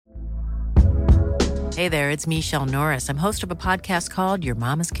Hey there, it's Michelle Norris. I'm host of a podcast called Your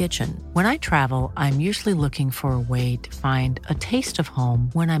Mama's Kitchen. When I travel, I'm usually looking for a way to find a taste of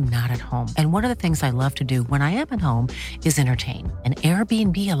home when I'm not at home. And one of the things I love to do when I am at home is entertain. And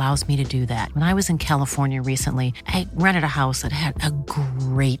Airbnb allows me to do that. When I was in California recently, I rented a house that had a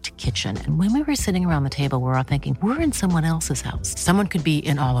great kitchen. And when we were sitting around the table, we were all thinking, we're in someone else's house. Someone could be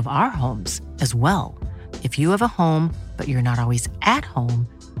in all of our homes as well. If you have a home, but you're not always at home,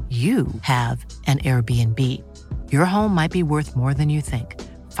 you have an Airbnb. Your home might be worth more than you think.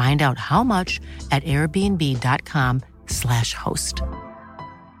 Find out how much at airbnb.com/host.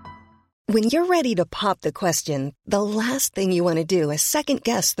 When you're ready to pop the question, the last thing you want to do is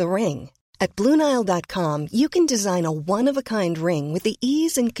second-guess the ring. At BlueNile.com, you can design a one-of-a-kind ring with the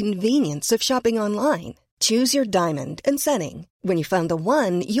ease and convenience of shopping online. Choose your diamond and setting. When you find the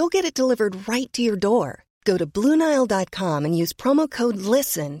one, you'll get it delivered right to your door. Go to BlueNile.com and use promo code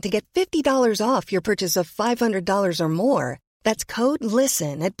LISTEN to get $50 off your purchase of $500 or more. That's code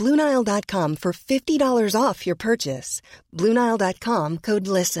LISTEN at BlueNile.com for $50 off your purchase. BlueNile.com, code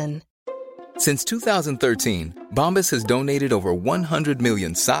LISTEN. Since 2013, Bombas has donated over 100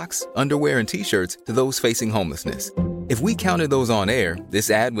 million socks, underwear, and T-shirts to those facing homelessness. If we counted those on air,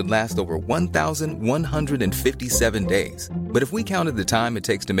 this ad would last over 1,157 days. But if we counted the time it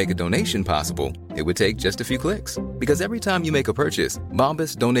takes to make a donation possible, it would take just a few clicks. Because every time you make a purchase,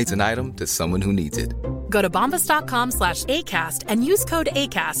 Bombas donates an item to someone who needs it. Go to bombas.com/ACAST and use code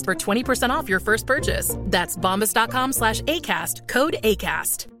ACAST for 20% off your first purchase. That's bombas.com/ACAST, code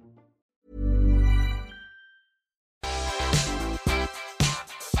ACAST.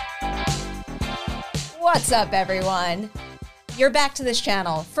 What's up, everyone? You're back to this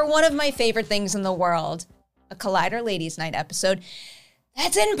channel for one of my favorite things in the world, a Collider Ladies Night episode.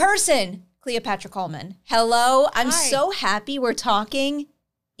 That's in person. Cleopatra Coleman. Hello. I'm so happy we're talking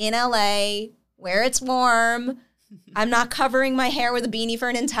in LA, where it's warm. I'm not covering my hair with a beanie for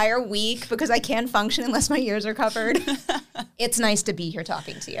an entire week because I can't function unless my ears are covered. It's nice to be here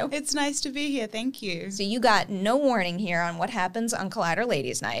talking to you. It's nice to be here. Thank you. So you got no warning here on what happens on Collider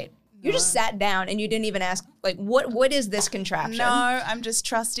Ladies Night. You just sat down and you didn't even ask, like, what is this contraption? No, I'm just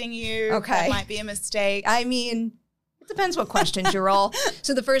trusting you. Okay. That might be a mistake. I mean, it depends what questions you roll.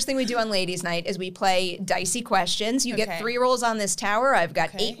 So the first thing we do on Ladies Night is we play dicey questions. You get 3 rolls on this tower. I've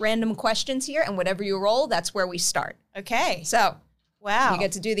got 8 random questions here, and whatever you roll, that's where we start. Okay. So, wow. You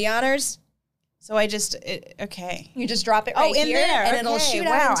get to do the honors. So I just, okay. You just drop it right in here, there. and it'll shoot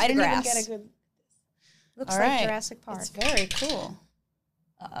out into I didn't grass. even get a good... Looks like Jurassic Park. It's very cool.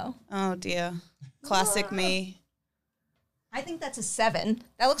 Uh-oh. Oh, dear. Classic me. I think that's a 7.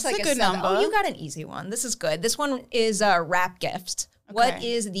 That looks like a good 7. number. Oh, you got an easy one. This is good. This one is wrap gifts. Okay. What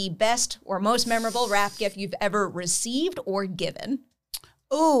is the best or most memorable wrap gift you've ever received or given?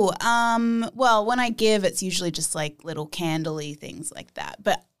 Oh, well, when I give, it's usually just like little candle-y things like that.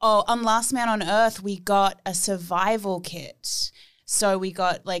 But on Last Man on Earth, we got a survival kit. So we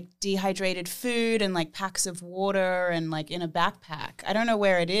got like dehydrated food and like packs of water and like in a backpack. I don't know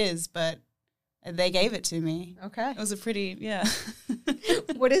where it is, but they gave it to me. Okay. It was a pretty,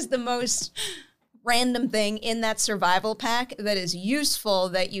 What is the most random thing in that survival pack that is useful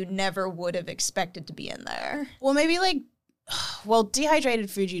that you never would have expected to be in there? Well, maybe dehydrated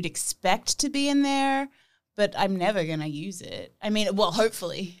food you'd expect to be in there, but I'm never going to use it. I mean,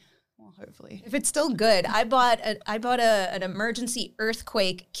 hopefully. If it's still good. I bought an emergency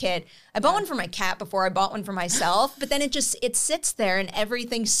earthquake kit. I bought one for my cat before I bought one for myself, but then it sits there and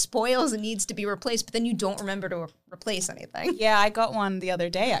everything spoils and needs to be replaced, but then you don't remember to replace anything. Yeah, I got one the other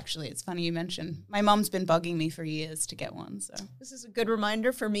day, actually. It's funny you mentioned. My mom's been bugging me for years to get one. So this is a good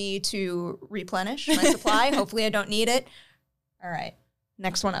reminder for me to replenish my supply. Hopefully I don't need it. All right.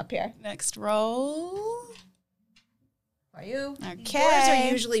 Next one up here. Next roll. Are you? Okay. These doors are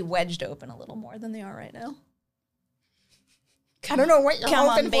usually wedged open a little more than they are right now. I don't know what you're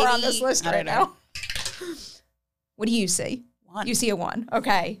hoping for on this list right now. What do you see? 1. You see a 1.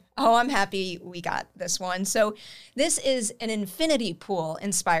 Okay. Oh, I'm happy we got this one. So this is an infinity pool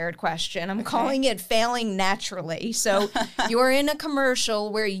inspired question. I'm calling it failing naturally. So you're in a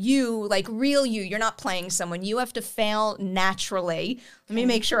commercial where you, like real you're not playing someone. You have to fail naturally. Let me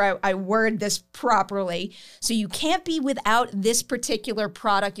make sure I word this properly. So you can't be without this particular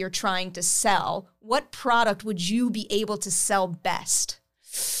product you're trying to sell. What product would you be able to sell best?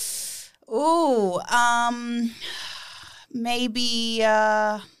 Ooh, maybe,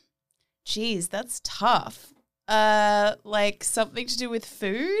 geez, that's tough. Like something to do with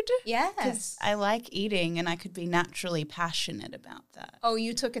food? Yes. Because I like eating and I could be naturally passionate about that. Oh,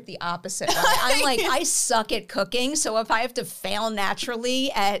 you took it the opposite way. I'm like, I suck at cooking, so if I have to fail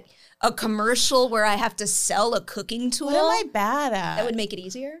naturally at a commercial where I have to sell a cooking tool, What am I bad at? that would make it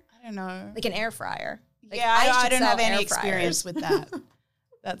easier. I don't know. Like an air fryer. Like, Yeah, I should don't sell have any air experience fryers. with that.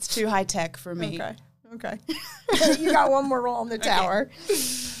 That's too high tech for me. Okay. You got one more roll in the tower.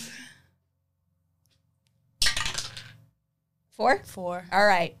 4? 4. All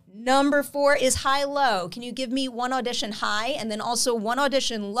right. Number 4 is high-low. Can you give me one audition high and then also one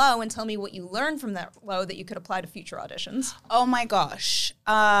audition low and tell me what you learned from that low that you could apply to future auditions? Oh my gosh.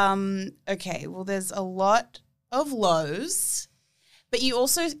 Okay, well, there's a lot of lows, but you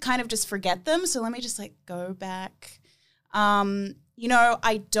also kind of just forget them. So let me just like go back.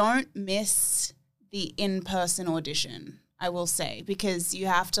 I don't miss the in-person audition, I will say, because you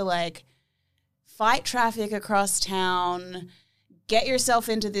have to like fight traffic across town, get yourself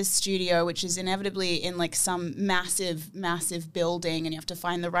into this studio, which is inevitably in like some massive, massive building, and you have to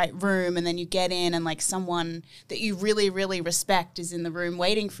find the right room, and then you get in and like someone that you really, really respect is in the room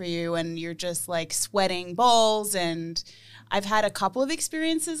waiting for you, and you're just like sweating balls. And I've had a couple of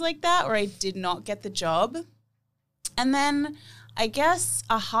experiences like that where I did not get the job. And then I guess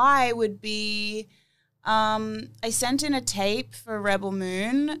a high would be I sent in a tape for Rebel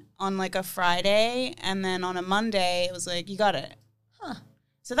Moon on like a Friday, and then on a Monday it was like, you got it. Huh.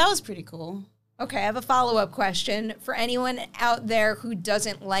 So that was pretty cool. Okay, I have a follow-up question. For anyone out there who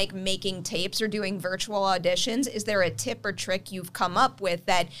doesn't like making tapes or doing virtual auditions, is there a tip or trick you've come up with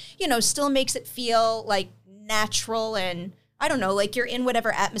that, still makes it feel like natural and, I don't know, like you're in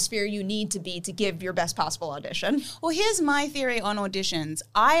whatever atmosphere you need to be to give your best possible audition? Well, here's my theory on auditions.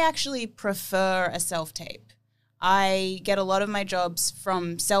 I actually prefer a self-tape. I get a lot of my jobs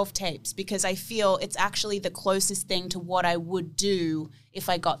from self-tapes because I feel it's actually the closest thing to what I would do if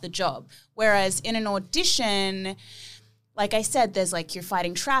I got the job. Whereas in an audition, like I said, there's like you're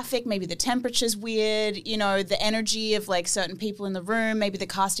fighting traffic, maybe the temperature's weird, the energy of like certain people in the room, maybe the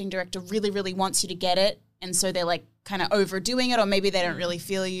casting director really, really wants you to get it, and so they're like kind of overdoing it, or maybe they don't really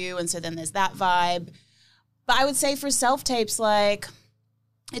feel you, and so then there's that vibe. But I would say for self-tapes, like,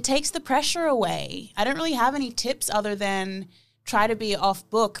 it takes the pressure away. I don't really have any tips other than try to be off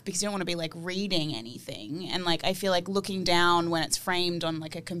book because you don't want to be like reading anything. And like I feel like looking down when it's framed on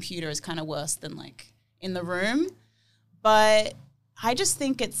like a computer is kind of worse than like in the room. But I just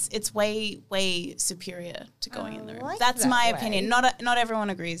think it's way, way superior to going in the room. Like That's that my way. opinion. Not everyone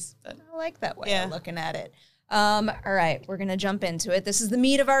agrees. But I like that way Yeah. of looking at it. All right, we're going to jump into it. This is the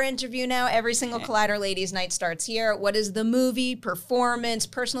meat of our interview now. Every single Collider Ladies Night starts here. What is the movie, performance,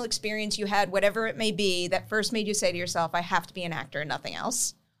 personal experience you had, whatever it may be, that first made you say to yourself, I have to be an actor and nothing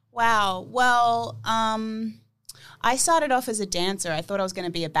else? Wow. Well, I started off as a dancer. I thought I was going to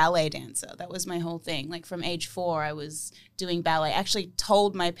be a ballet dancer. That was my whole thing. Like from age 4, I was doing ballet. I actually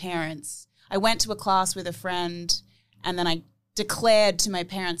told my parents. I went to a class with a friend, and then I declared to my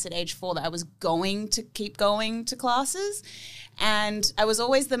parents at age 4 that I was going to keep going to classes. And I was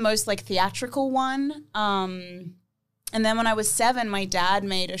always the most like theatrical one. And then when I was 7, my dad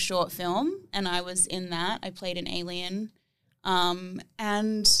made a short film, and I was in that. I played an alien. And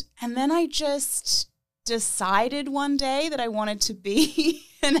then I just decided one day that I wanted to be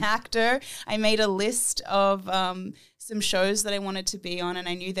an actor. I made a list of some shows that I wanted to be on, and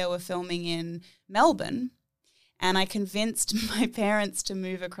I knew they were filming in Melbourne. And I convinced my parents to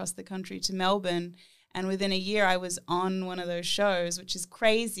move across the country to Melbourne. And within a year, I was on one of those shows, which is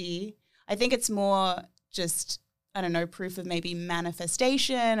crazy. I think it's more just, I don't know, proof of maybe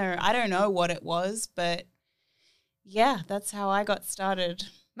manifestation, or I don't know what it was. But yeah, that's how I got started.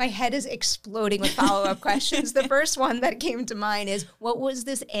 My head is exploding with follow-up questions. The first one that came to mind is, what was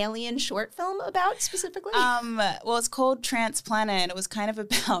this alien short film about specifically? Well, it's called Transplanet. It was kind of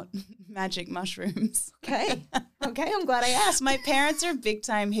about magic mushrooms. Okay, I'm glad I asked. My parents are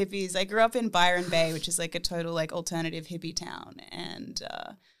big-time hippies. I grew up in Byron Bay, which is like a total like alternative hippie town. And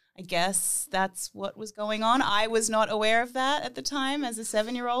I guess that's what was going on. I was not aware of that at the time as a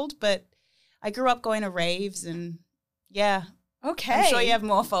 7-year-old, but I grew up going to raves and yeah. Okay. I'm sure you have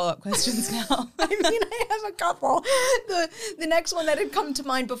more follow-up questions now. I mean, I have a couple. The next one that had come to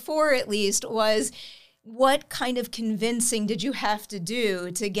mind before, at least, was what kind of convincing did you have to do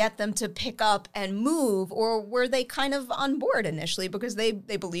to get them to pick up and move, or were they kind of on board initially because they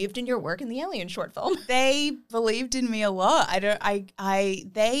believed in your work in the Alien short film? They believed in me a lot.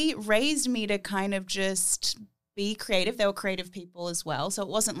 They raised me to kind of just be creative. They were creative people as well. So it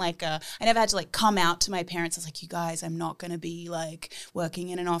wasn't like I never had to like come out to my parents. I was like, you guys, I'm not going to be like working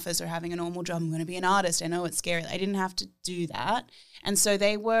in an office or having a normal job. I'm going to be an artist. I know it's scary. I didn't have to do that. And so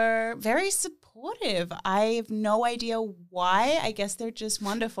they were very supportive. I have no idea why. I guess they're just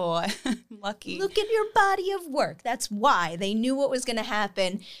wonderful. I'm lucky. Look at your body of work. That's why. They knew what was going to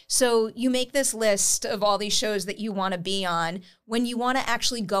happen. So you make this list of all these shows that you want to be on. When you want to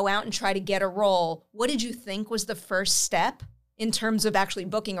actually go out and try to get a role, what did you think was the first step in terms of actually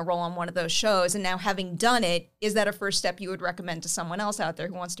booking a role on one of those shows? And now having done it, is that a first step you would recommend to someone else out there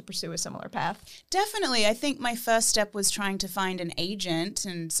who wants to pursue a similar path? Definitely. I think my first step was trying to find an agent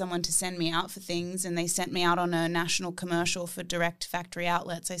and someone to send me out for things. And they sent me out on a national commercial for Direct Factory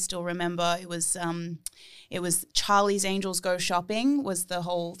Outlets. I still remember it was Charlie's Angels Go Shopping was the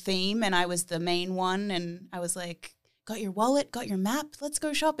whole theme. And I was the main one. And I was like, got your wallet, got your map, let's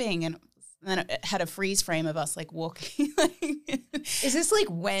go shopping. And then it had a freeze frame of us like walking. Is this like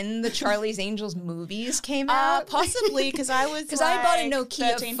when the Charlie's Angels movies came out? Possibly, because I was because I bought a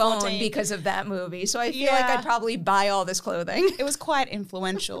Nokia 13, phone 14. because of that movie. So I feel like I'd probably buy all this clothing. It was quite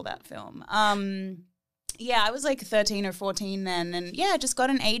influential, that film. Yeah, I was like 13 or 14 then. And yeah, just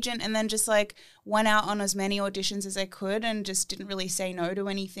got an agent and then just like went out on as many auditions as I could and just didn't really say no to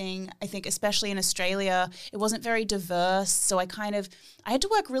anything. I think especially in Australia, it wasn't very diverse. So I had to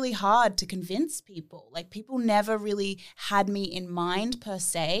work really hard to convince people. Like people never really had me in mind per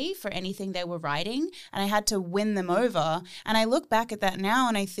se for anything they were writing. And I had to win them over. And I look back at that now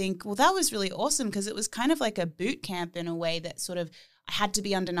and I think, well, that was really awesome because it was kind of like a boot camp in a way that sort of I had to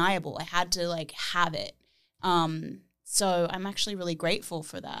be undeniable. I had to like have it. So I'm actually really grateful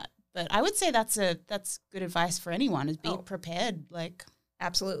for that. But I would say that's good advice for anyone is be prepared. Like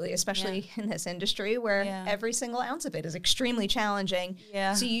absolutely, especially in this industry where every single ounce of it is extremely challenging.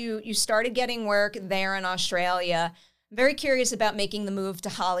 Yeah. So you started getting work there in Australia. I'm very curious about making the move to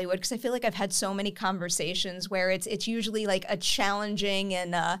Hollywood because I feel like I've had so many conversations where it's usually like a challenging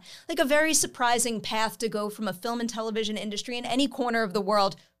and like a very surprising path to go from a film and television industry in any corner of the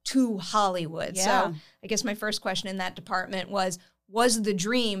world to Hollywood. Yeah. So I guess my first question in that department was the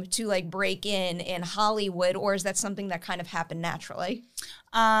dream to like break in Hollywood, or is that something that kind of happened naturally?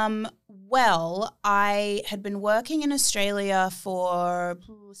 Well, I had been working in Australia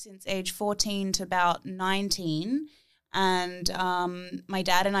since age 14 to about 19. And my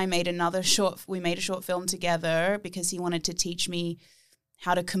dad and I made a short film together because he wanted to teach me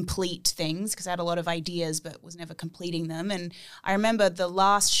how to complete things because I had a lot of ideas but was never completing them. And I remember the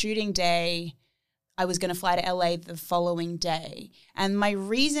last shooting day, I was going to fly to LA the following day. And my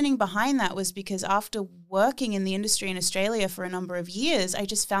reasoning behind that was because after working in the industry in Australia for a number of years, I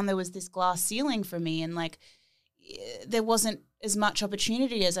just found there was this glass ceiling for me and like there wasn't as much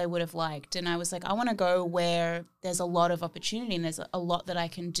opportunity as I would have liked. And I was like, I want to go where there's a lot of opportunity and there's a lot that I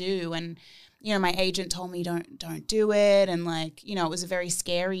can do. And you know, my agent told me don't do it. And like, you know, it was a very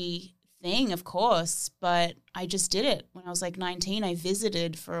scary thing, of course, but I just did it. When I was like 19, I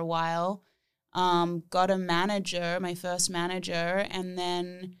visited for a while, got a manager, my first manager, and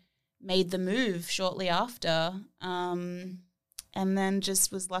then made the move shortly after. And then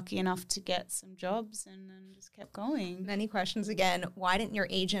just was lucky enough to get some jobs and then just kept going. Many questions again. Why didn't your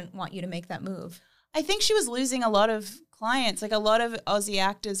agent want you to make that move? I think she was losing a lot of clients. Like a lot of Aussie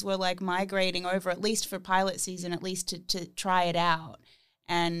actors were like migrating over, at least for pilot season, at least to try it out.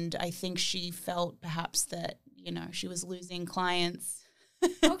 And I think she felt perhaps that, you know, she was losing clients.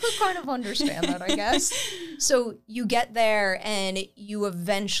 I could kind of understand that, I guess. So you get there and you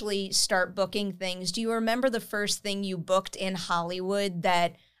eventually start booking things. Do you remember the first thing you booked in Hollywood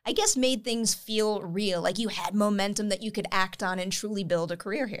that I guess made things feel real? Like you had momentum that you could act on and truly build a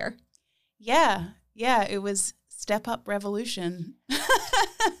career here? Yeah, it was Step Up Revolution.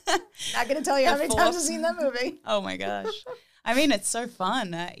 Not going to tell you how many times I've seen that movie. Oh my gosh. I mean, it's so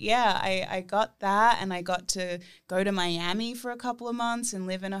fun. I got that and I got to go to Miami for a couple of months and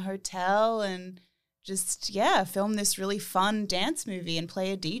live in a hotel and just, film this really fun dance movie and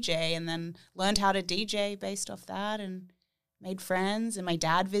play a DJ and then learned how to DJ based off that and made friends and my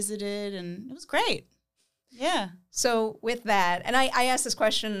dad visited and it was great. Yeah. So with that, and I ask this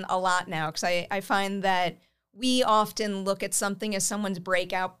question a lot now because I find that we often look at something as someone's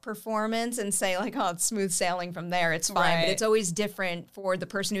breakout performance and say like, oh, it's smooth sailing from there. It's fine. Right. But it's always different for the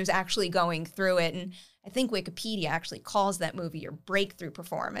person who's actually going through it. And I think Wikipedia actually calls that movie your breakthrough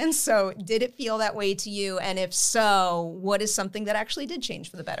performance. So did it feel that way to you? And if so, what is something that actually did change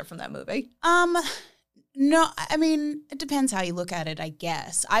for the better from that movie? No, I mean, it depends how you look at it, I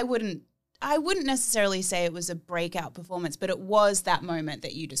guess. I wouldn't I wouldn't necessarily say it was a breakout performance, but it was that moment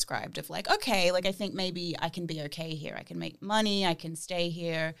that you described of like, okay, like I think maybe I can be okay here. I can make money. I can stay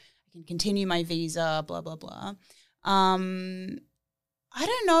here. I can continue my visa, blah, blah, blah. I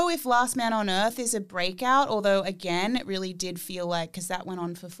don't know if Last Man on Earth is a breakout, although, again, it really did feel like, because that went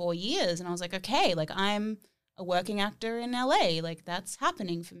on for 4 years, and I was like, okay, like I'm a working actor in LA, like that's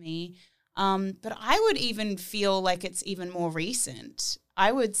happening for me. But I would even feel like it's even more recent.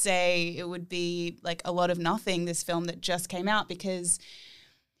 I would say it would be like A Lot of Nothing, this film that just came out, because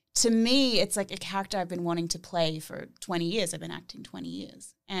to me, it's like a character I've been wanting to play for 20 years. I've been acting 20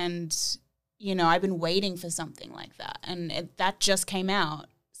 years. And you know, I've been waiting for something like that, and that just came out.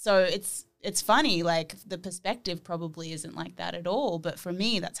 So it's funny, like the perspective probably isn't like that at all, but for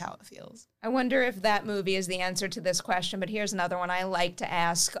me, that's how it feels. I wonder if that movie is the answer to this question, but here's another one I like to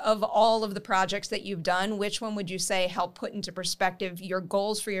ask. Of all of the projects that you've done, which one would you say helped put into perspective your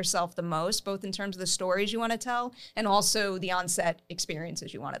goals for yourself the most, both in terms of the stories you want to tell and also the on-set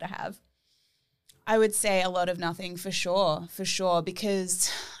experiences you wanted to have? I would say A Lot of Nothing for sure,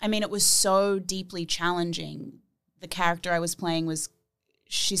 because, I mean, it was so deeply challenging. The character I was playing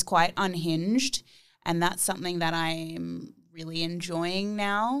she's quite unhinged, and that's something that I'm really enjoying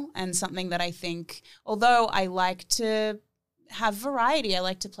now, and something that I think, although I like to have variety, I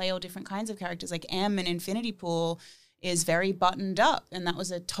like to play all different kinds of characters, like M in Infinity Pool is very buttoned up, and that was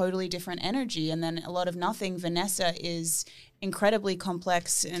a totally different energy. And then A Lot of Nothing, Vanessa is incredibly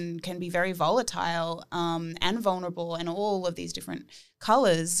complex and can be very volatile and vulnerable and all of these different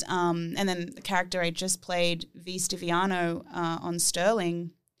colors. And then the character I just played, V. Stiviano on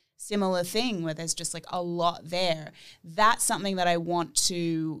Sterling, similar thing where there's just like a lot there. That's something that I want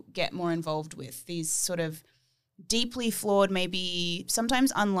to get more involved with, these sort of deeply flawed, maybe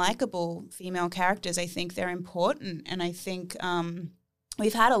sometimes unlikable female characters. I think they're important, and I think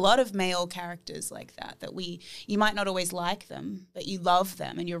we've had a lot of male characters like that you might not always like them, but you love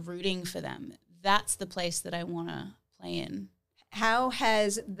them and you're rooting for them. That's the place that I want to play in. How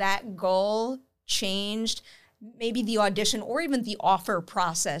has that goal changed maybe the audition or even the offer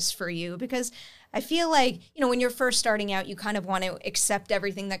process for you? Because I feel like, you know, when you're first starting out, you kind of want to accept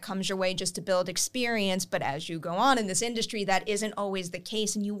everything that comes your way just to build experience. But as you go on in this industry, that isn't always the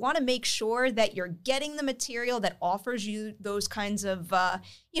case. And you want to make sure that you're getting the material that offers you those kinds of,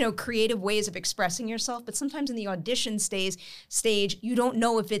 creative ways of expressing yourself. But sometimes in the audition stage, you don't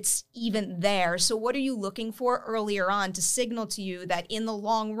know if it's even there. So what are you looking for earlier on to signal to you that in the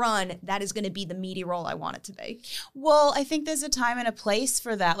long run, that is going to be the meaty role I want it to be? Well, I think there's a time and a place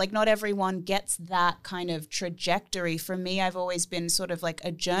for that. Like, not everyone gets that kind of trajectory. For me, I've always been sort of like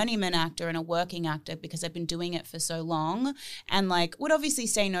a journeyman actor and a working actor because I've been doing it for so long, and like would obviously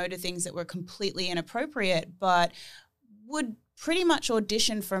say no to things that were completely inappropriate, but would pretty much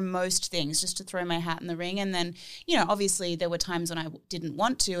audition for most things just to throw my hat in the ring. And then, you know, obviously there were times when I didn't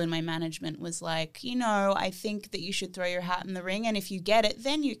want to, and my management was like, you know, I think that you should throw your hat in the ring, and if you get it,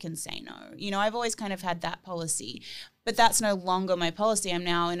 then you can say no. You know, I've always kind of had that policy, but that's no longer my policy. I'm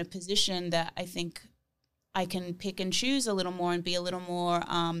now in a position that I think I can pick and choose a little more and be a little more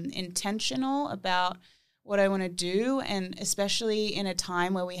intentional about what I want to do. And especially in a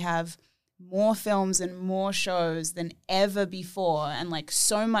time where we have more films and more shows than ever before, and like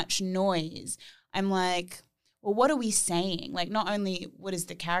so much noise, I'm like, well, what are we saying? Like, not only what is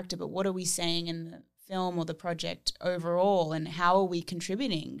the character, but what are we saying in the film or the project overall, and how are we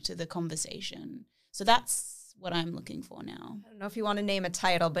contributing to the conversation? So that's what I'm looking for now. I don't know if you want to name a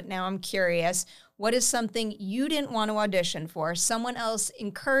title, but now I'm curious. What is something you didn't want to audition for? Someone else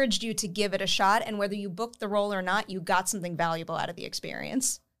encouraged you to give it a shot, and whether you booked the role or not, you got something valuable out of the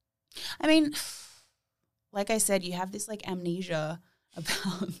experience. I mean, like I said, you have this like amnesia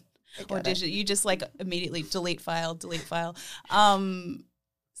about audition. You just like immediately delete file. So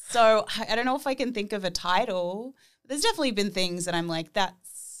I don't know if I can think of a title. There's definitely been things that I'm like,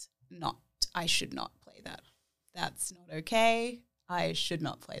 I should not play that. That's not okay. I should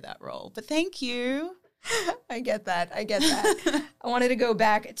not play that role. But thank you. I get that. I wanted to go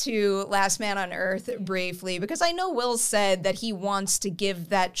back to Last Man on Earth briefly, because I know Will said that he wants to give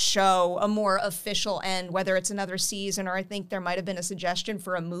that show a more official end, whether it's another season, or I think there might have been a suggestion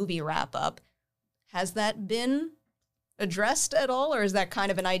for a movie wrap-up. Has that been addressed at all, or is that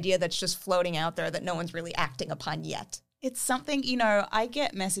kind of an idea that's just floating out there that no one's really acting upon yet? It's something, you know, I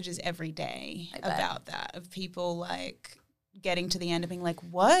get messages every day about that, of people like getting to the end and being like,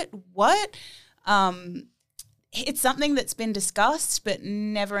 what? It's something that's been discussed, but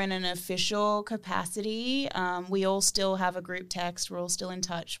never in an official capacity. We all still have a group text. We're all still in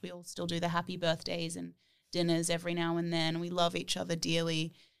touch. We all still do the happy birthdays and dinners every now and then. We love each other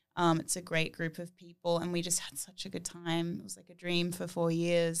dearly. It's a great group of people, and we just had such a good time. It was like a dream for 4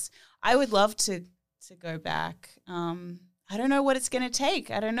 years. I would love to go back. I don't know what it's going to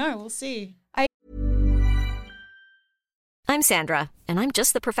take. I don't know. We'll see. I'm Sandra, and I'm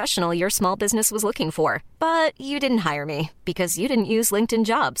just the professional your small business was looking for. But you didn't hire me because you didn't use LinkedIn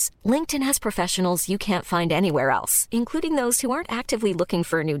Jobs. LinkedIn has professionals you can't find anywhere else, including those who aren't actively looking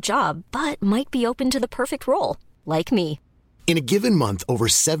for a new job, but might be open to the perfect role, like me. In a given month, over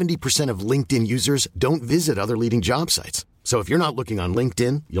 70% of LinkedIn users don't visit other leading job sites. So if you're not looking on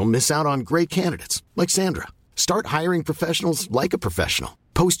LinkedIn, you'll miss out on great candidates like Sandra. Start hiring professionals like a professional.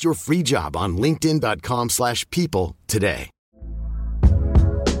 Post your free job on linkedin.com/people today.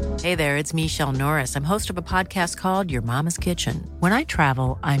 Hey there, it's Michelle Norris. I'm host of a podcast called Your Mama's Kitchen. When I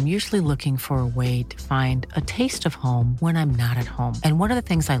travel, I'm usually looking for a way to find a taste of home when I'm not at home. And one of the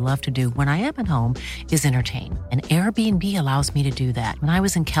things I love to do when I am at home is entertain. And Airbnb allows me to do that. When I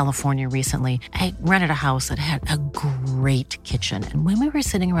was in California recently, I rented a house that had a great kitchen. And when we were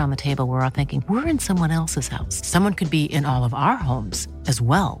sitting around the table, we were all thinking, we're in someone else's house. Someone could be in all of our homes as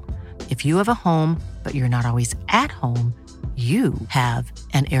well. If you have a home, but you're not always at home, you have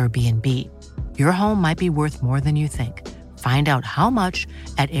an Airbnb. Your home might be worth more than you think. Find out how much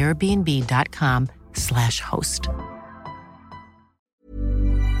at airbnb.com/host.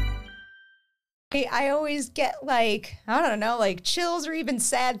 I always get like, I don't know, like chills or even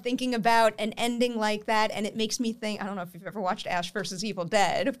sad thinking about an ending like that. And it makes me think, I don't know if you've ever watched Ash vs. Evil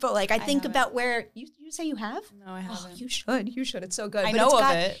Dead, but like I think about where, you say you have? No, I haven't. Oh, you should. It's so good. I know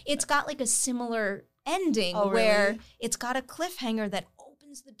of it. It's got like a similar ending Oh, where really? it's got a cliffhanger that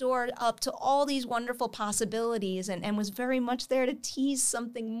opens the door up to all these wonderful possibilities and was very much there to tease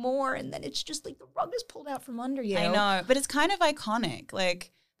something more. And then it's just like the rug is pulled out from under you. I know, but it's kind of iconic.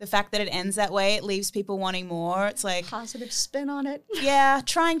 Like the fact that it ends that way, it leaves people wanting more. It's like Positive spin on it. yeah,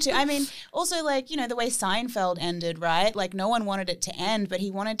 trying to. I mean, also like, you know, the way Seinfeld ended, right? Like no one wanted it to end, but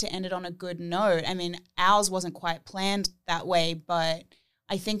he wanted to end it on a good note. I mean, ours wasn't quite planned that way, but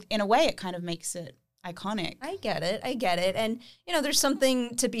I think in a way it kind of makes it iconic. I get it. And, you know, there's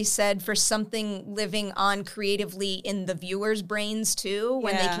something to be said for something living on creatively in the viewer's brains too,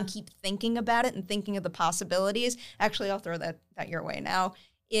 when they can keep thinking about it and thinking of the possibilities. Actually, I'll throw that your way now.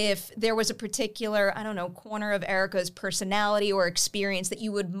 If there was a particular, I don't know, corner of Erica's personality or experience that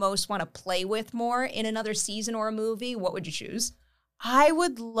you would most want to play with more in another season or a movie, what would you choose? I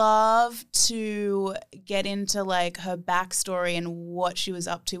would love to get into like her backstory and what she was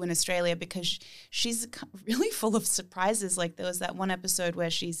up to in Australia, because she's really full of surprises. Like there was that one episode where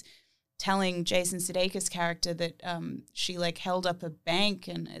she's telling Jason Sudeikis' character that she like held up a bank,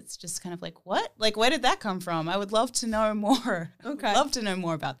 and it's just kind of like, what? Like, where did that come from? I would love to know more. Okay. Love to know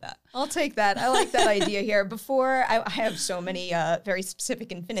more about that. I'll take that. I like that idea here. Before, I have so many very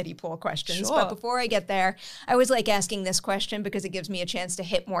specific infinity pool questions, Sure. but before I get there, I always like asking this question because it gives me a chance to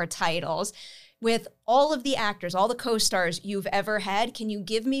hit more titles. With all of the actors, all the co-stars you've ever had, can you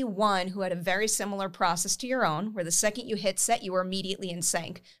give me one who had a very similar process to your own, where the second you hit set, you were immediately in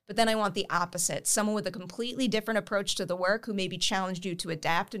sync? But then I want the opposite, someone with a completely different approach to the work who maybe challenged you to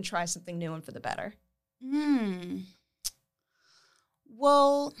adapt and try something new and for the better.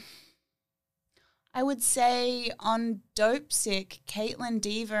 Well, I would say on Dope Sick, Caitlin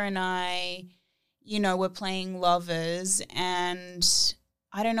Dever and I, you know, were playing lovers, and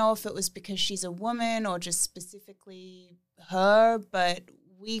I don't know if it was because she's a woman or just specifically her, but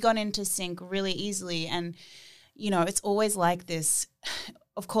we got into sync really easily. And, you know, it's always like this.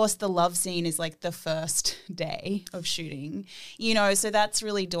 Of course, the love scene is like the first day of shooting, you know, so that's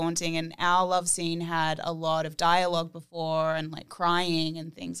really daunting. And our love scene had a lot of dialogue before and like crying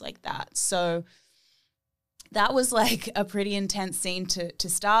and things like that. So that was like a pretty intense scene to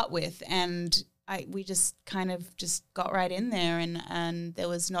start with. And we just kind of just got right in there, and there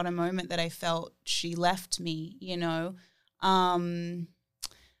was not a moment that I felt she left me, you know.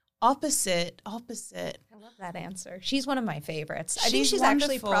 Opposite. I love that answer. She's one of my favorites. I think She's she's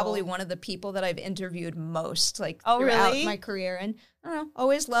wonderful. actually probably one of the people that I've interviewed most, like Oh, throughout really? my career. And I don't know,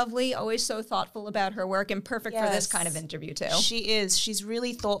 always lovely, always so thoughtful about her work, and perfect for this Yes. kind of interview too. She is. She's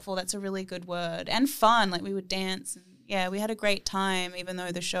really thoughtful. That's a really good word. And fun. Like we would dance. And yeah, we had a great time, even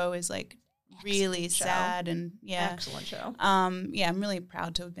though the show is like really show. sad. And yeah. Excellent show. Yeah, I'm really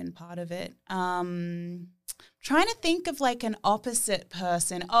proud to have been part of it. Trying to think of like an opposite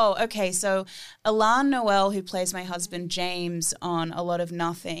person. Oh, okay. So Alain Noel, who plays my husband James on A Lot of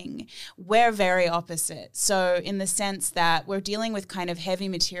Nothing, we're very opposite. So in the sense that we're dealing with kind of heavy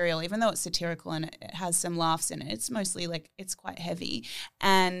material, even though it's satirical and it has some laughs in it, it's mostly like it's quite heavy.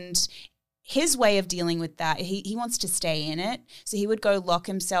 And his way of dealing with that, he wants to stay in it. So he would go lock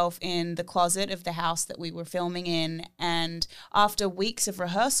himself in the closet of the house that we were filming in. And after weeks of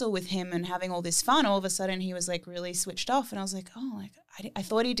rehearsal with him and having all this fun, all of a sudden he was like really switched off. And I was like, oh, like I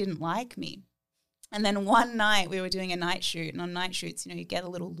thought he didn't like me. And then one night we were doing a night shoot, and on night shoots, you know, you get a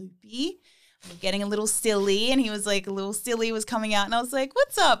little loopy, you're getting a little silly. And he was like, a little silly was coming out. And I was like,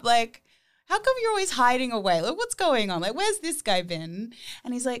 what's up? Like, how come you're always hiding away? Like, what's going on? Like, where's this guy been?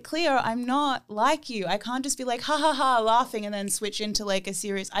 And he's like, Cleo, I'm not like you. I can't just be like, ha, ha, ha, laughing and then switch into like a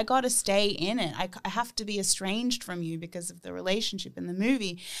serious. I got to stay in it. I have to be estranged from you because of the relationship in the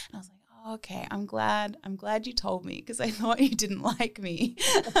movie. And I was like, oh, okay, I'm glad you told me because I thought you didn't like me.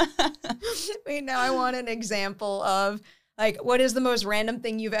 Wait, now I want an example of like, what is the most random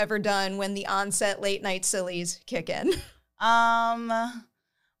thing you've ever done when the on-set late night sillies kick in?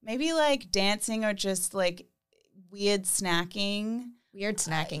 Maybe like dancing or just like weird snacking. Weird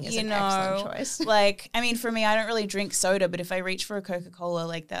snacking is an excellent choice. Like, I mean, for me, I don't really drink soda, but if I reach for a Coca-Cola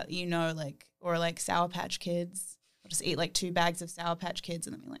like that, you know, like, or like Sour Patch Kids, I'll just eat like 2 bags of Sour Patch Kids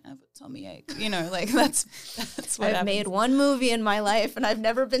and then be like, I have a tummy ache. You know, like that's what I've happens. made one movie in my life and I've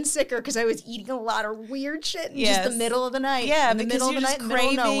never been sicker because I was eating a lot of weird shit in just the middle of the night. Yeah, in the because middle you're of the just night, middle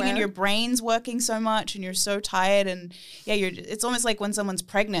of craving nowhere. and your brain's working so much and you're so tired and yeah, it's almost like when someone's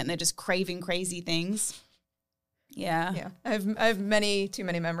pregnant and they're just craving crazy things. Yeah. I have too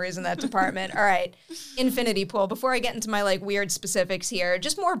many memories in that department. All right. Infinity Pool. Before I get into my like weird specifics here,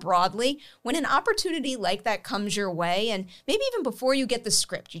 just more broadly, when an opportunity like that comes your way, and maybe even before you get the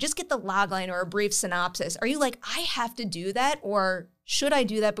script, you just get the logline or a brief synopsis, are you like, I have to do that? Or should I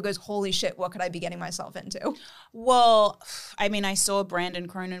do that because holy shit, what could I be getting myself into? Well, I mean, I saw Brandon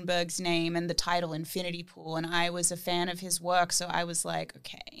Cronenberg's name and the title Infinity Pool, and I was a fan of his work. So I was like,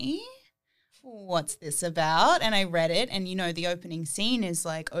 okay, what's this about? And I read it, and you know, the opening scene is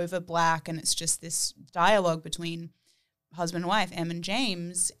like over black, and it's just this dialogue between husband and wife, Em and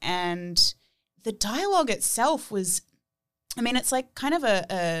James, and the dialogue itself was, I mean, it's like kind of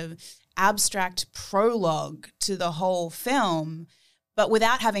a abstract prologue to the whole film, but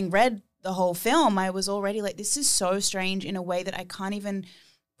without having read the whole film, I was already like, this is so strange in a way that I can't even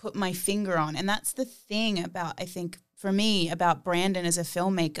put my finger on. And that's the thing about, I think, for me, about Brandon as a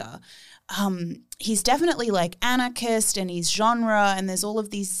filmmaker. He's definitely like anarchist and he's genre and there's all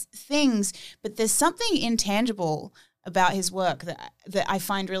of these things, but there's something intangible about his work that I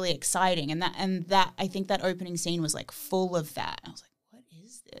find really exciting. And that I think that opening scene was like full of that. I was like, what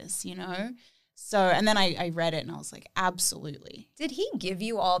is this, you know? So, and then I read it and I was like, absolutely. Did he give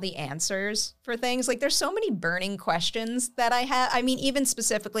you all the answers for things? Like there's so many burning questions that I have. I mean, even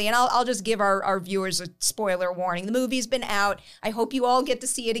specifically, and I'll just give our viewers a spoiler warning. The movie's been out. I hope you all get to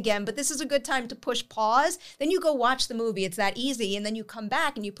see it again, but this is a good time to push pause. Then you go watch the movie. It's that easy. And then you come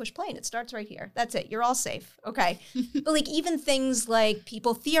back and you push play and it starts right here. That's it. You're all safe. Okay. But like even things like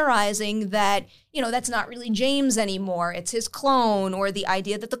people theorizing that, you know, that's not really James anymore. It's his clone, or the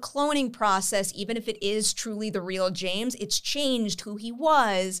idea that the cloning process, even if it is truly the real James, it's changed who he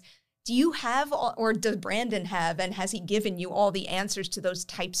was. Do you have, or does Brandon have, and has he given you all the answers to those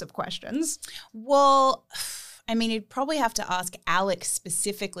types of questions? Well, I mean, you'd probably have to ask Alex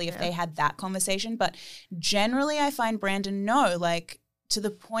specifically if they had that conversation. But generally, I find Brandon, no, like to the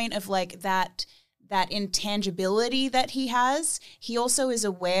point of like that intangibility that he has. He also is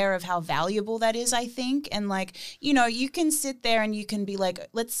aware of how valuable that is, I think. And like, you know, you can sit there and you can be like,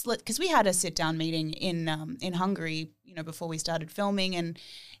 because we had a sit down meeting in Hungary, you know, before we started filming. And,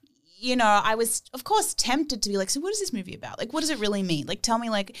 you know, I was of course tempted to be like, so what is this movie about? Like, what does it really mean? Like, tell me,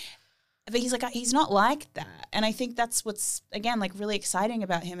 like, but he's like, he's not like that. And I think that's what's, again, like really exciting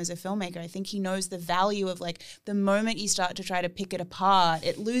about him as a filmmaker. I think he knows the value of like the moment you start to try to pick it apart,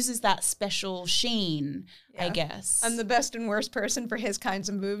 it loses that special sheen, I guess. I'm the best and worst person for his kinds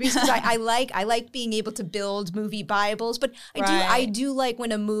of movies because I like being able to build movie Bibles, but I do like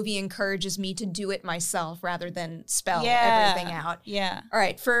when a movie encourages me to do it myself rather than spell everything out. Yeah. All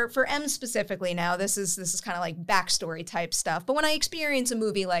right, for M specifically now, this is kind of like backstory type stuff. But when I experience a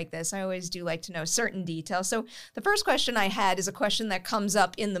movie like this, I always do like to know certain details. So the first question I had is a question that comes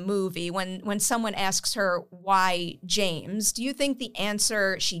up in the movie when someone asks her why James. Do you think the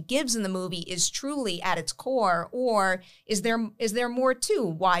answer she gives in the movie is truly at its core, or is there more to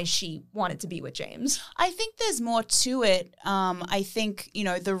why she wanted to be with James? I think there's more to it. I think, you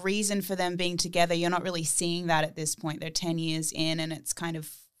know, the reason for them being together, you're not really seeing that at this point. They're 10 years in and it's kind of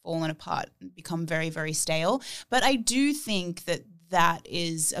fallen apart and become very, very stale. But I do think that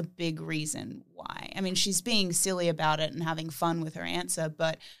is a big reason why. I mean, she's being silly about it and having fun with her answer,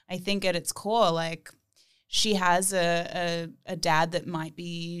 but I think at its core, like, she has a dad that might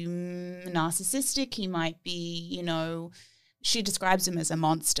be narcissistic. He might be, you know, she describes him as a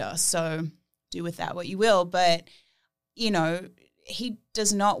monster. So do with that what you will. But, you know, he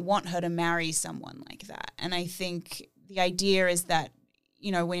does not want her to marry someone like that. And I think the idea is that,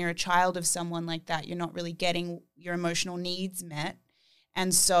 you know, when you're a child of someone like that, you're not really getting your emotional needs met.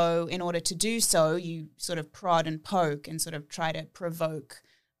 And so in order to do so, you sort of prod and poke and sort of try to provoke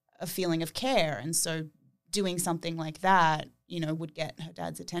a feeling of care. And so doing something like that, you know, would get her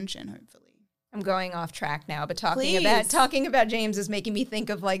dad's attention, hopefully. I'm going off track now, but talking about James is making me think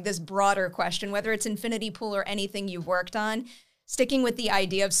of like this broader question, whether it's Infinity Pool or anything you've worked on. Sticking with the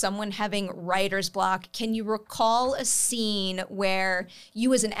idea of someone having writer's block, can you recall a scene where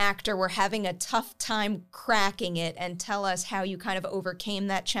you as an actor were having a tough time cracking it, and tell us how you kind of overcame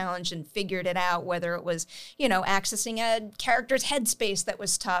that challenge and figured it out, whether it was, you know, accessing a character's headspace that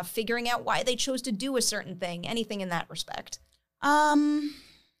was tough, figuring out why they chose to do a certain thing, anything in that respect?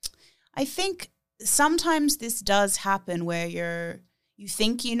 I think sometimes this does happen where you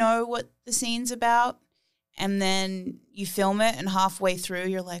think you know what the scene's about, and then you film it and halfway through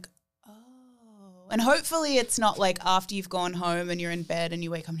you're like, oh. And hopefully it's not like after you've gone home and you're in bed and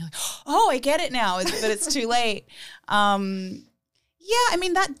you wake up and you're like, oh, I get it now, but it's too late. Yeah, I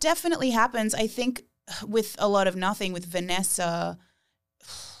mean, that definitely happens. I think with A Lot of Nothing, with Vanessa,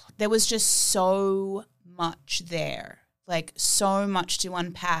 there was just so much there, like so much to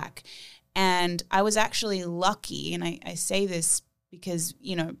unpack. And I was actually lucky, and I say this because,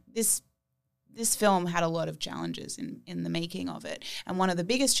 you know, this film had a lot of challenges in the making of it. And one of the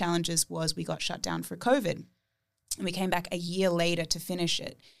biggest challenges was we got shut down for COVID. And we came back a year later to finish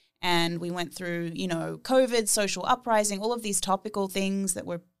it. And we went through, you know, COVID, social uprising, all of these topical things that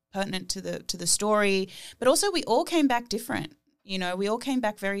were pertinent to the story. But also we all came back different. You know, we all came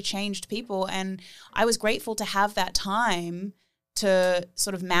back very changed people. And I was grateful to have that time to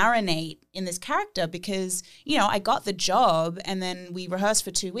sort of marinate in this character because, you know, I got the job and then we rehearsed for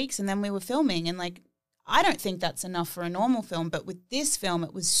 2 weeks and then we were filming, and like, I don't think that's enough for a normal film, but with this film,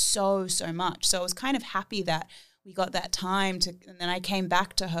 it was so much. So I was kind of happy that we got that time to, and then I came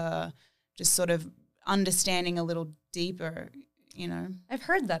back to her just sort of understanding a little deeper, you know. I've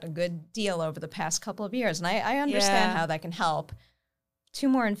heard that a good deal over the past couple of years, and I understand how that can help. 2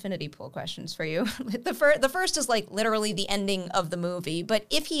 more Infinity Pool questions for you. The first is like literally the ending of the movie, but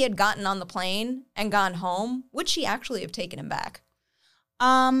if he had gotten on the plane and gone home, would she actually have taken him back?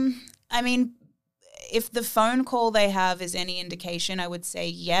 I mean, if the phone call they have is any indication, I would say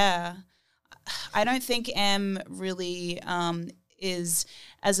yeah. I don't think M really is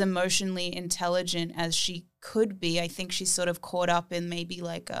as emotionally intelligent as she could be. I think she's sort of caught up in maybe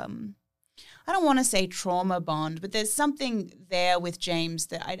like I don't want to say trauma bond, but there's something there with James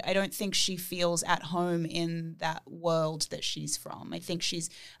that I don't think she feels at home in that world that she's from. I think she's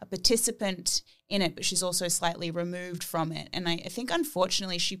a participant in it, but she's also slightly removed from it. And I think,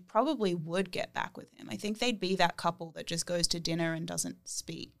 unfortunately, she probably would get back with him. I think they'd be that couple that just goes to dinner and doesn't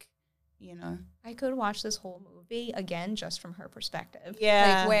speak, you know? I could watch this whole movie again just from her perspective.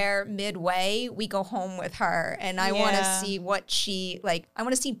 Yeah. Like where midway we go home with her and I want to see what she, like, I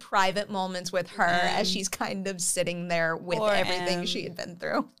want to see private moments with her as she's kind of sitting there with everything she had been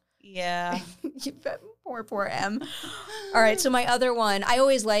through. Yeah. Poor M. All right, so my other one, I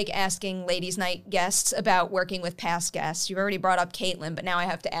always like asking Ladies Night guests about working with past guests. You've already brought up Caitlin, but now I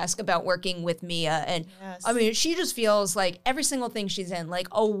have to ask about working with Mia. And I mean, she just feels like every single thing she's in, like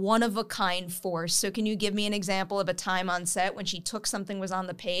a one-of-a-kind force. So can you give me an example of a time on set when she took something was on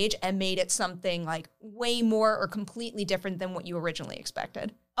the page and made it something like way more or completely different than what you originally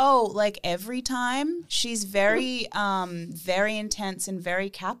expected? Oh, like every time. She's very, very intense and very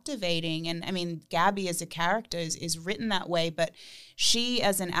captivating. And I mean, Gabby as a character is written that way, but she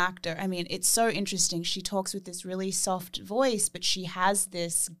as an actor, I mean, it's so interesting. She talks with this really soft voice, but she has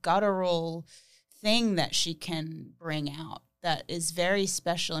this guttural thing that she can bring out that is very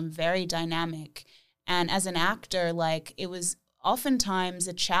special and very dynamic. And as an actor, like, it was oftentimes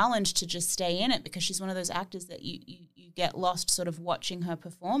a challenge to just stay in it because she's one of those actors that you get lost sort of watching her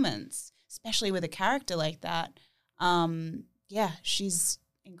performance, especially with a character like that. Yeah, she's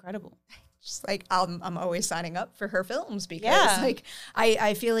incredible. Just like I'm always signing up for her films because like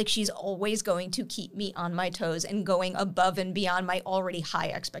I feel like she's always going to keep me on my toes and going above and beyond my already high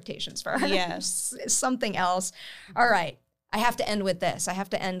expectations for her. Yes. Something else. All right. I have to end with this. I have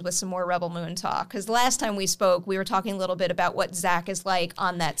to end with some more Rebel Moon talk. Because last time we spoke, we were talking a little bit about what Zach is like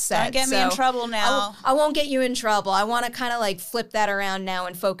on that set. Don't get me in trouble now. I won't get you in trouble. I want to kind of like flip that around now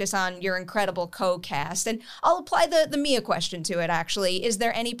and focus on your incredible co-cast. And I'll apply the Mia question to it, actually. Is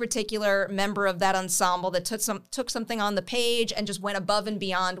there any particular member of that ensemble that took something on the page and just went above and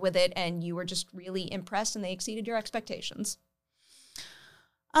beyond with it, and you were just really impressed and they exceeded your expectations?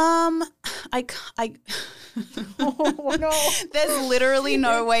 Oh, no. There's literally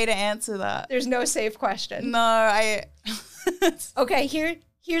no way to answer that. There's no safe question. No, Okay,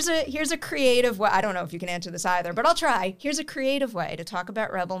 here's a creative way. I don't know if you can answer this either, but I'll try. Here's a creative way to talk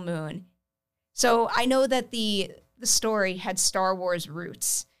about Rebel Moon. So I know that the story had Star Wars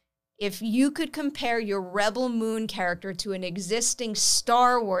roots. If you could compare your Rebel Moon character to an existing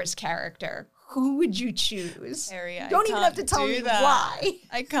Star Wars character, who would you choose? Harry, you don't even have to tell me why.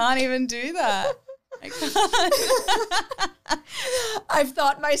 I can't even do that. I can't. I've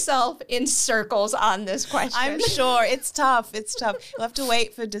thought myself in circles on this question. I'm sure. It's tough. You'll have to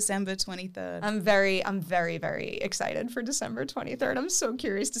wait for December 23rd. I'm very, very excited for December 23rd. I'm so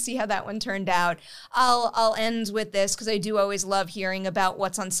curious to see how that one turned out. I'll end with this because I do always love hearing about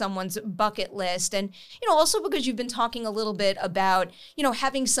what's on someone's bucket list. And, also because you've been talking a little bit about,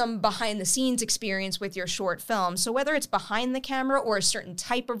 having some behind the scenes experience with your short film. So whether it's behind the camera or a certain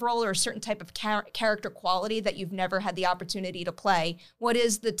type of role or a certain type of character quality that you've never had the opportunity to play, what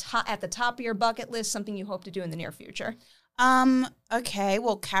is at the top of your bucket list, something you hope to do in the near future? Okay,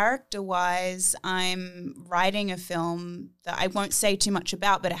 well, character-wise, I'm writing a film that I won't say too much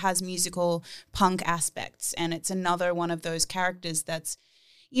about, but it has musical punk aspects, and it's another one of those characters that's,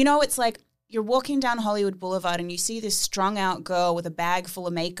 it's like you're walking down Hollywood Boulevard and you see this strung-out girl with a bag full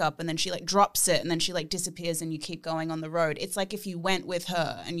of makeup, and then she, drops it, and then she, disappears, and you keep going on the road. It's like if you went with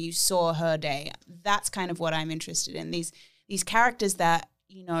her and you saw her day. That's kind of what I'm interested in. These characters that,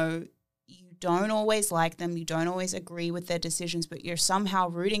 you don't always like them, you don't always agree with their decisions, but you're somehow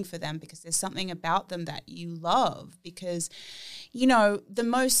rooting for them because there's something about them that you love. Because, the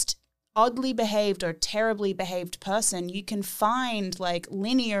most oddly behaved or terribly behaved person, you can find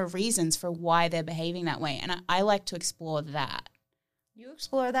linear reasons for why they're behaving that way. And I like to explore that. You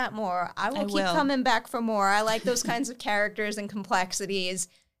explore that more. I will keep coming back for more. I like those kinds of characters and complexities.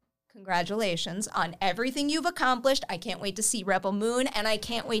 Congratulations on everything you've accomplished. I can't wait to see Rebel Moon, and I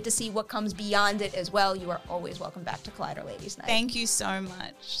can't wait to see what comes beyond it as well. You are always welcome back to Collider Ladies Night. Thank you so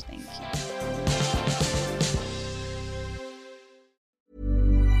much. Thank you.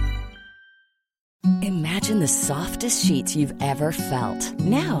 Imagine the softest sheets you've ever felt.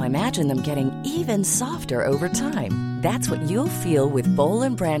 Now imagine them getting even softer over time. That's what you'll feel with Boll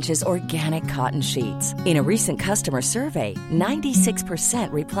 & Branch's organic cotton sheets. In a recent customer survey,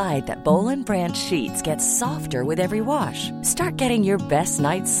 96% replied that Boll & Branch sheets get softer with every wash. Start getting your best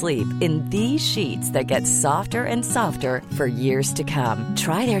night's sleep in these sheets that get softer and softer for years to come.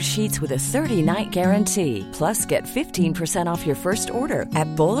 Try their sheets with a 30-night guarantee. Plus, get 15% off your first order at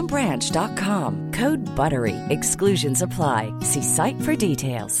bollandbranch.com. Code BUTTERY. Exclusions apply. See site for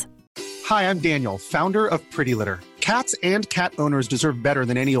details. Hi, I'm Daniel, founder of Pretty Litter. Cats and cat owners deserve better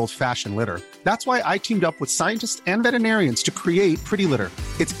than any old-fashioned litter. That's why I teamed up with scientists and veterinarians to create Pretty Litter.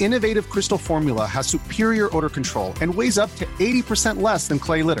 Its innovative crystal formula has superior odor control and weighs up to 80% less than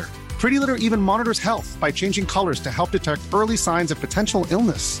clay litter. Pretty Litter even monitors health by changing colors to help detect early signs of potential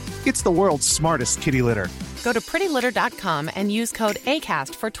illness. It's the world's smartest kitty litter. Go to prettylitter.com and use code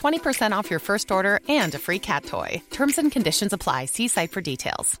ACAST for 20% off your first order and a free cat toy. Terms and conditions apply. See site for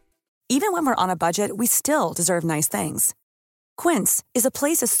details. Even when we're on a budget, we still deserve nice things. Quince is a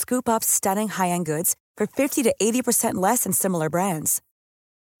place to scoop up stunning high-end goods for 50 to 80% less than similar brands.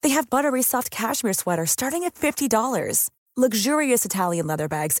 They have buttery soft cashmere sweaters starting at $50, luxurious Italian leather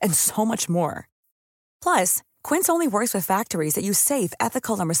bags, and so much more. Plus, Quince only works with factories that use safe,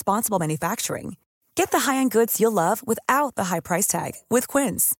 ethical, and responsible manufacturing. Get the high-end goods you'll love without the high price tag with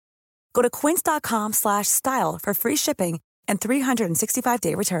Quince. Go to quince.com/style for free shipping and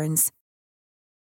 365-day returns.